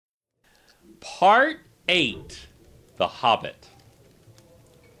Part 8, The Hobbit.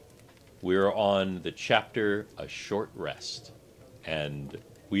 We're on the chapter A Short Rest, and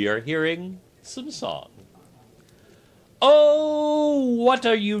we are hearing some song. Oh, what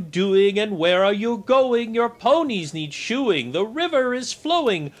are you doing and where are you going? Your ponies need shoeing, the river is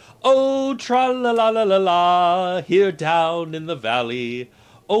flowing. Oh, tra-la-la-la-la-la, here down in the valley.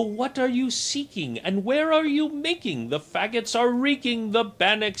 Oh, what are you seeking, and where are you making? The faggots are reeking, the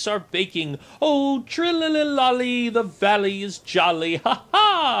bannocks are baking. Oh, trill-lolly, the valley is jolly,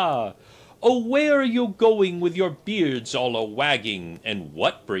 ha-ha! Oh, where are you going with your beards all a-wagging? And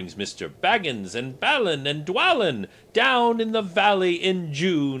what brings Mr. Baggins and Ballin and Dwallin down in the valley in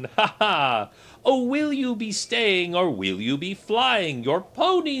June, ha-ha! Oh, will you be staying, or will you be flying? Your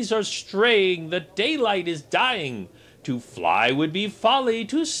ponies are straying, the daylight is dying. To fly would be folly,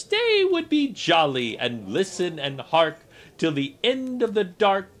 to stay would be jolly, and listen and hark till the end of the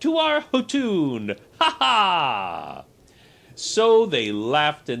dark to our tune, ha-ha! So they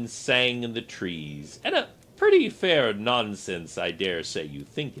laughed and sang in the trees, and a pretty fair nonsense, I dare say you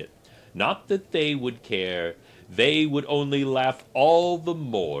think it. Not that they would care, they would only laugh all the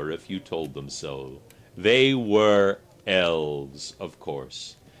more if you told them so. They were elves, of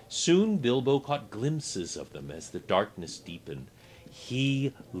course. Soon Bilbo caught glimpses of them as the darkness deepened.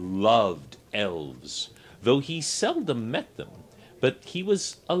 He loved elves, though he seldom met them, but he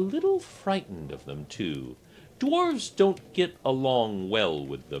was a little frightened of them too. Dwarves don't get along well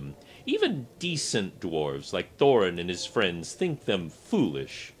with them. Even decent dwarves like Thorin and his friends think them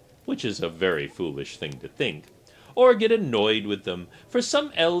foolish, which is a very foolish thing to think, or get annoyed with them, for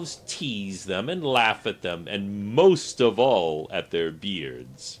some elves tease them and laugh at them, and most of all at their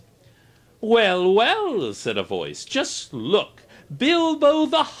beards. "Well, well," said a voice, "just look! Bilbo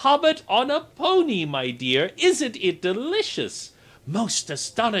the Hobbit on a pony, my dear! Isn't it delicious? Most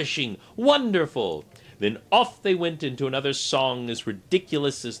astonishing! Wonderful!" Then off they went into another song as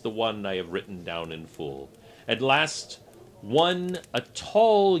ridiculous as the one I have written down in full. At last, a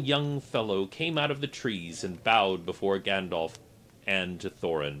tall young fellow, came out of the trees and bowed before Gandalf and to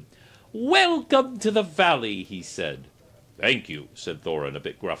Thorin. "Welcome to the valley," he said. "Thank you," said Thorin a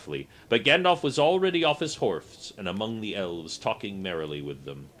bit gruffly, but Gandalf was already off his horse and among the elves, talking merrily with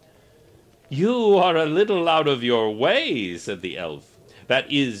them. "You are a little out of your way," said the elf.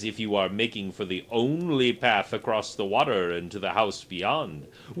 "That is, if you are making for the only path across the water and to the house beyond.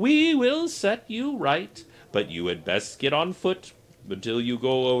 We will set you right, but you had best get on foot until you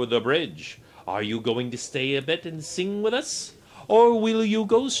go over the bridge. Are you going to stay a bit and sing with us, or will you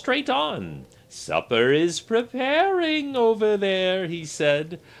go straight on? Supper is preparing over there," he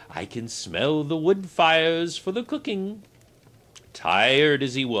said. "I can smell the wood fires for the cooking." Tired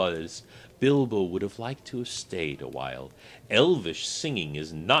as he was, Bilbo would have liked to have stayed a while. Elvish singing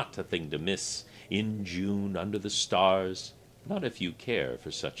is not a thing to miss in June under the stars, not if you care for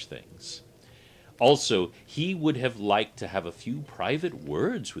such things. Also, he would have liked to have a few private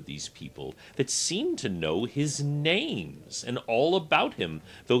words with these people that seemed to know his names and all about him,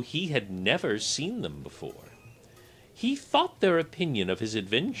 though he had never seen them before. He thought their opinion of his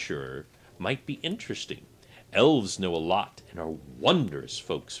adventurer might be interesting. Elves know a lot and are wondrous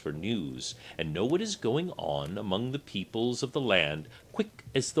folks for news, and know what is going on among the peoples of the land quick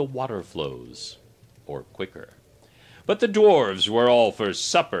as the water flows, or quicker. But the dwarves were all for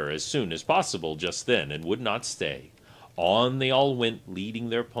supper as soon as possible just then, and would not stay. On they all went, leading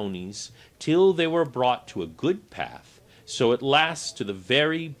their ponies, till they were brought to a good path, so at last to the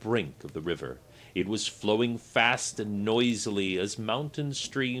very brink of the river. It was flowing fast and noisily, as mountain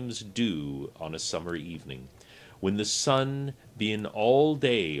streams do on a summer evening, when the sun being all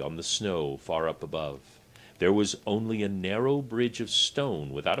day on the snow far up above. There was only a narrow bridge of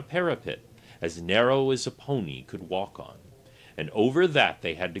stone without a parapet, as narrow as a pony could walk on, and over that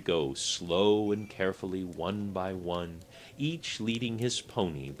they had to go, slow and carefully, one by one, each leading his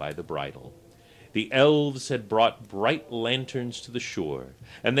pony by the bridle. The elves had brought bright lanterns to the shore,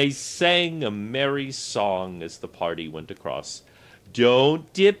 and they sang a merry song as the party went across.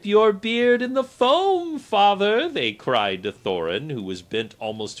 "Don't dip your beard in the foam, father," they cried to Thorin, who was bent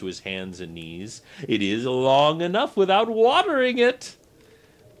almost to his hands and knees. "It is long enough without watering it."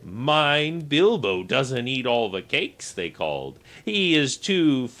 "Mind, Bilbo doesn't eat all the cakes," they called. "He is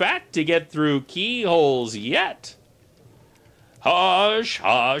too fat to get through keyholes yet." "Hush,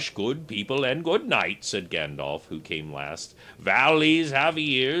 hush, good people, and good night," said Gandalf, who came last. "Valleys have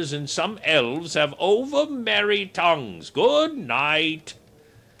ears, and some elves have over-merry tongues. Good night."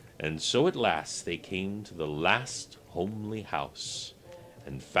 And so at last they came to the last homely house,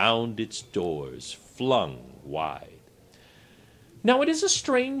 and found its doors flung wide. Now it is a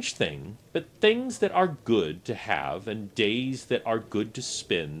strange thing, but things that are good to have and days that are good to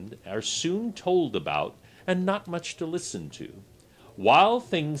spend are soon told about and not much to listen to, while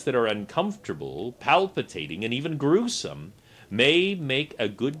things that are uncomfortable, palpitating, and even gruesome may make a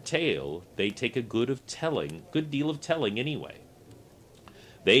good tale. They take a good deal of telling anyway.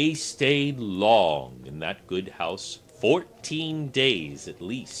 They stayed long in that good house, 14 days at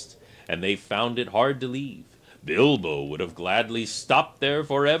least, and they found it hard to leave. Bilbo would have gladly stopped there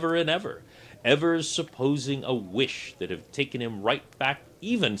forever and ever, ever supposing a wish that have taken him right back,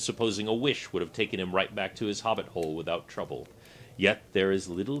 even supposing a wish would have taken him right back to his hobbit hole without trouble. Yet there is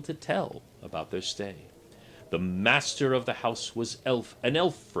little to tell about their stay. The master of the house was an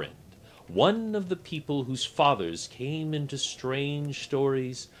elf friend, one of the people whose fathers came into strange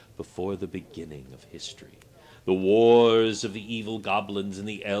stories before the beginning of history. The wars of the evil goblins and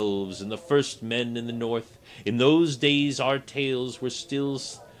the elves and the first men in the north. In those days our tales were still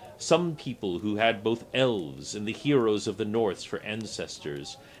some people who had both elves and the heroes of the north for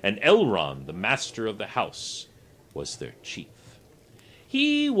ancestors, and Elrond, the master of the house, was their chief.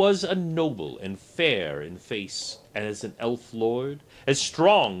 He was a noble and fair in face as an elf lord, as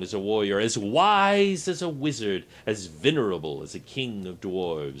strong as a warrior, as wise as a wizard, as venerable as a king of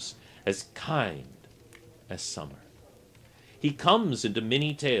dwarves, as kind as summer. He comes into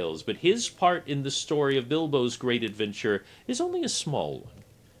many tales, but his part in the story of Bilbo's great adventure is only a small one,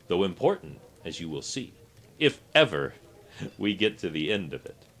 though important, as you will see, if ever we get to the end of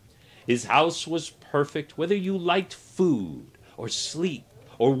it. His house was perfect whether you liked food, or sleep,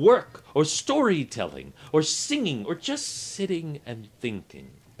 or work, or storytelling, or singing, or just sitting and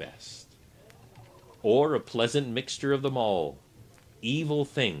thinking best. Or a pleasant mixture of them all. Evil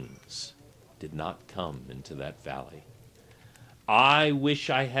things did not come into that valley. I wish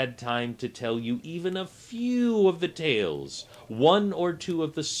I had time to tell you even a few of the tales, one or two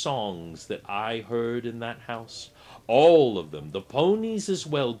of the songs that I heard in that house. All of them, the ponies as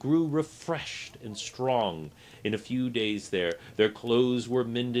well, grew refreshed and strong in a few days there. Their clothes were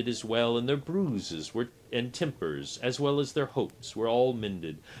mended as well, and their bruises and tempers, as well as their hopes, were all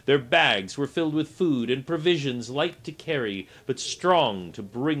mended. Their bags were filled with food and provisions, light to carry, but strong to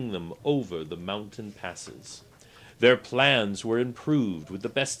bring them over the mountain passes. Their plans were improved with the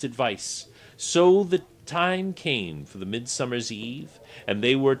best advice. So the time came for the Midsummer's Eve, and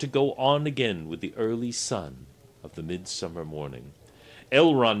they were to go on again with the early sun of the midsummer morning.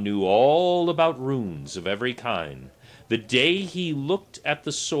 Elrond knew all about runes of every kind. The day he looked at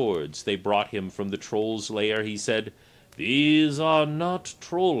the swords they brought him from the troll's lair, he said, "These are not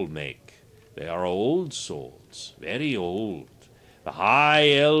troll-make. They are old swords, very old. The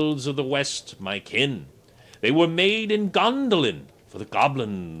high elves of the west, my kin. They were made in Gondolin for the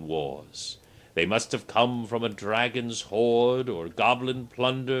goblin wars. They must have come from a dragon's horde or goblin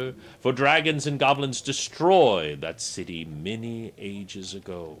plunder, for dragons and goblins destroyed that city many ages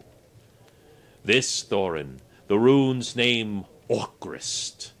ago. This, Thorin, the rune's name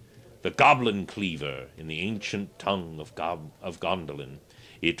Orcrist, the goblin cleaver in the ancient tongue of Gondolin.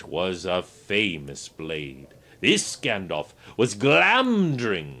 It was a famous blade. This, Gandalf, was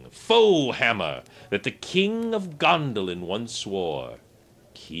Glamdring, foe hammer, that the king of Gondolin once wore.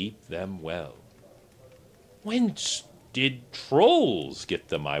 Keep them well." "Whence did trolls get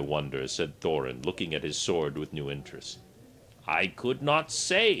them, I wonder?" said Thorin, looking at his sword with new interest. "I could not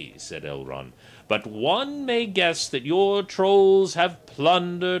say," said Elrond, "but one may guess that your trolls have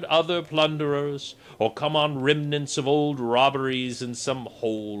plundered other plunderers, or come on remnants of old robberies in some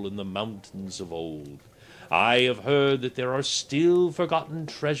hole in the mountains of old. I have heard that there are still forgotten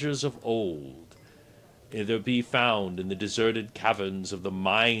treasures of old, either be found in the deserted caverns of the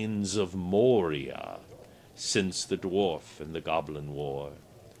mines of Moria, since the dwarf and the goblin war."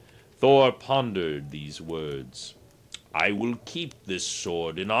 Thor pondered these words. "I will keep this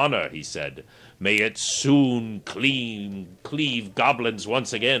sword in honor," he said. "May it soon cleave goblins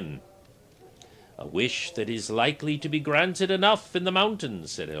once again." "A wish that is likely to be granted enough in the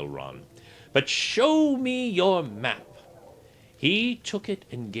mountains," said Elrond. "But show me your map." He took it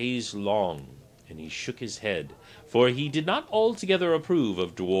and gazed long, and he shook his head, for he did not altogether approve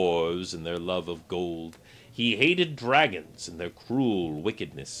of dwarves and their love of gold. He hated dragons and their cruel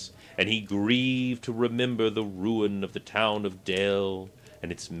wickedness, and he grieved to remember the ruin of the town of Dale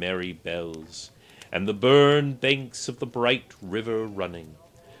and its merry bells, and the burned banks of the bright river running.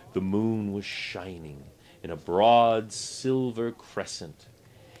 The moon was shining in a broad silver crescent.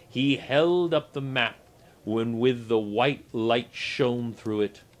 He held up the map when with the white light shone through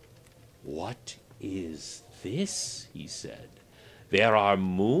it. "What is this?" he said. There are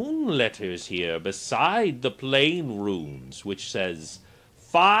moon letters here beside the plain runes, which says,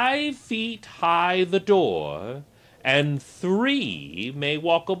 5 feet high the door, and 3 may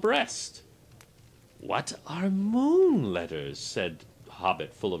walk abreast." "What are moon letters?" said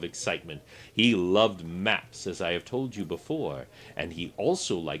Hobbit, full of excitement. He loved maps, as I have told you before, and he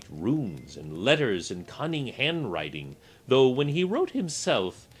also liked runes and letters and cunning handwriting, though when he wrote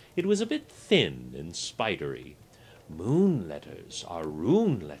himself it was a bit thin and spidery. "Moon letters are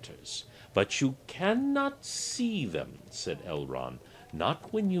rune letters, but you cannot see them," said Elrond,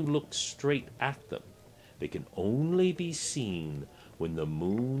 "not when you look straight at them. They can only be seen when the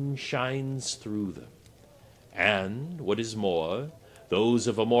moon shines through them. And, what is more, those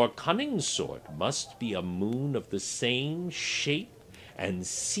of a more cunning sort must be a moon of the same shape and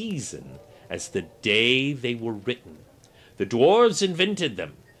season as the day they were written. The dwarves invented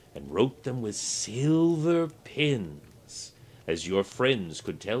them, and wrote them with silver pens, as your friends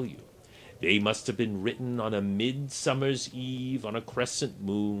could tell you. They must have been written on a midsummer's eve on a crescent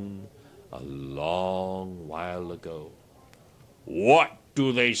moon, a long while ago." "What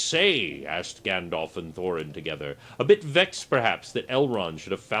do they say?" asked Gandalf and Thorin together, a bit vexed perhaps that Elrond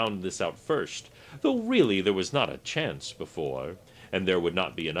should have found this out first, though really there was not a chance before, and there would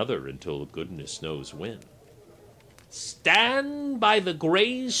not be another until goodness knows when. "Stand by the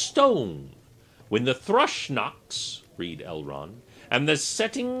grey stone. When the thrush knocks," read Elrond, "and the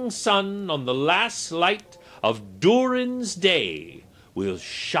setting sun on the last light of Durin's day will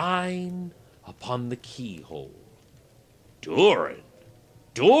shine upon the keyhole." "Durin?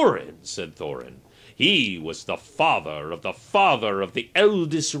 Durin?" said Thorin. "He was the father of the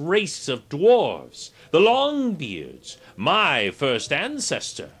eldest race of dwarves, the Longbeards, my first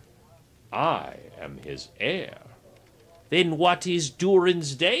ancestor. I am his heir." "Then what is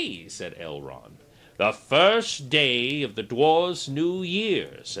Durin's day?" said Elrond. "The first day of the dwarves' new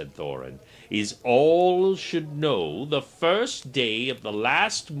year," said Thorin, "is all should know. The first day of the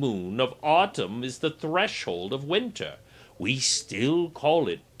last moon of autumn is the threshold of winter. We still call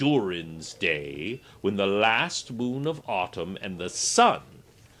it Durin's Day when the last moon of autumn and the sun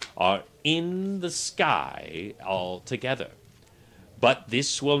are in the sky all together. But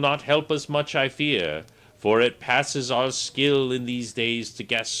this will not help us much, I fear, for it passes our skill in these days to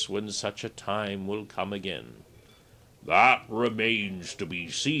guess when such a time will come again." "That remains to be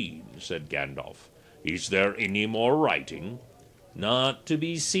seen," said Gandalf. "Is there any more writing?" "Not to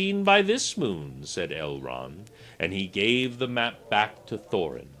be seen by this moon," said Elrond, and he gave the map back to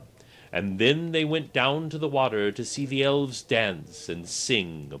Thorin. And then they went down to the water to see the elves dance and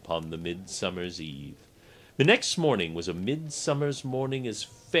sing upon the midsummer's eve. The next morning was a midsummer's morning as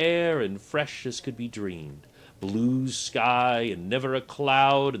fair and fresh as could be dreamed. Blue sky and never a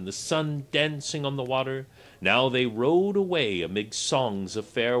cloud, and the sun dancing on the water. Now they rowed away amid songs of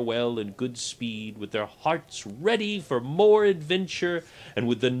farewell and good speed, with their hearts ready for more adventure, and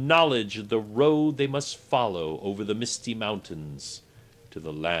with the knowledge of the road they must follow over the misty mountains to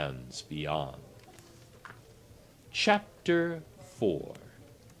the lands beyond. Chapter 4.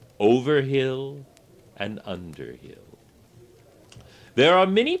 Over Hill and Under Hill. There are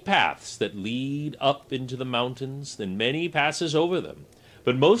many paths that lead up into the mountains, and many passes over them.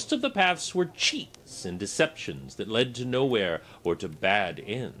 But most of the paths were cheats and deceptions that led to nowhere or to bad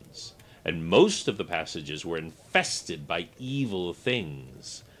ends. And most of the passages were infested by evil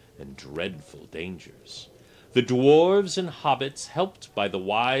things and dreadful dangers. The dwarves and hobbits, helped by the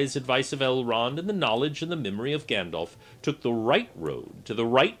wise advice of Elrond and the knowledge and the memory of Gandalf, took the right road to the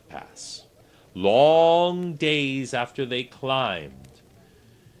right pass. Long days after they climbed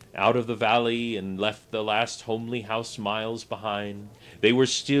out of the valley and left the last homely house miles behind, they were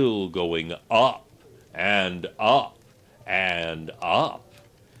still going up and up and up.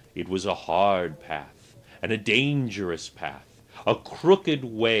 It was a hard path and a dangerous path, a crooked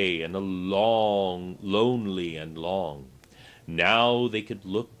way and a long, lonely and long. Now they could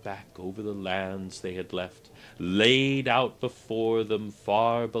look back over the lands they had left, laid out before them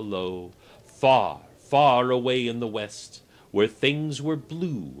far below, far, far away in the west, where things were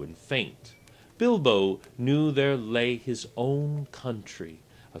blue and faint. Bilbo knew there lay his own country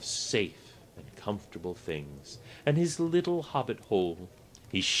of safe and comfortable things, and his little hobbit hole.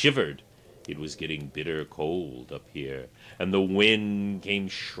 He shivered. It was getting bitter cold up here, and the wind came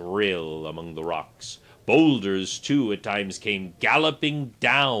shrill among the rocks. Boulders, too, at times came galloping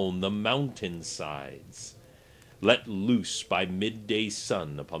down the mountain sides, let loose by midday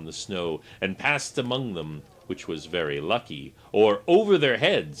sun upon the snow, and passed among them, which was very lucky, or over their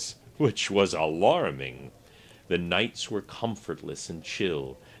heads, which was alarming. The nights were comfortless and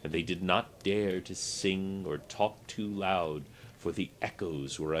chill, and they did not dare to sing or talk too loud, for the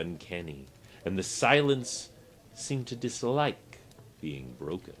echoes were uncanny, and the silence seemed to dislike being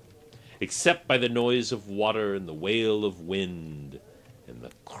broken, except by the noise of water and the wail of wind and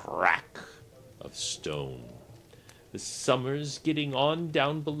the crack of stone. "The summer's getting on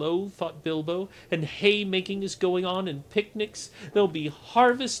down below," thought Bilbo, "and haymaking is going on, and picnics. There'll be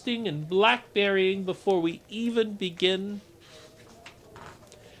harvesting and blackberrying before we even begin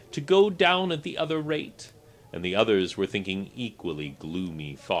to go down at the other rate." And the others were thinking equally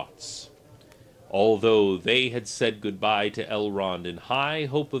gloomy thoughts. Although they had said goodbye to Elrond in high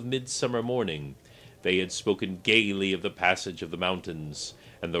hope of midsummer morning, they had spoken gaily of the passage of the mountains,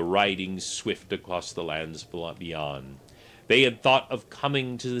 and the riding swift across the lands beyond. They had thought of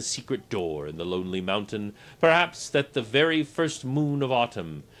coming to the secret door in the lonely mountain, perhaps at the very first moon of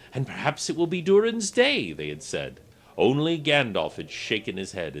autumn, and perhaps it will be Durin's day, they had said. Only Gandalf had shaken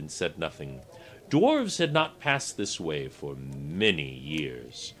his head and said nothing. Dwarves had not passed this way for many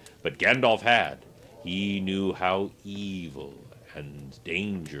years, but Gandalf had. He knew how evil and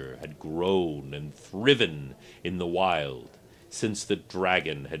danger had grown and thriven in the wild, since the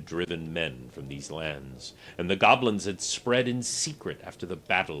dragon had driven men from these lands, and the goblins had spread in secret after the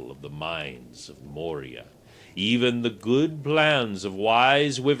battle of the mines of Moria. Even the good plans of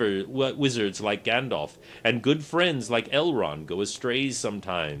wise wizards like Gandalf and good friends like Elrond go astray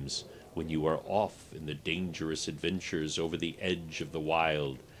sometimes when you are off in the dangerous adventures over the edge of the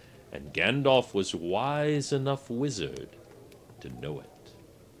wild, and Gandalf was wise enough wizard to know it.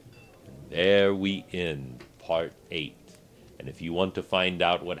 And there we end part 8. And if you want to find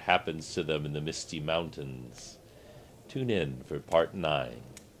out what happens to them in the Misty Mountains, tune in for part 9.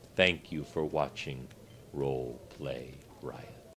 Thank you for watching Role Play Riot.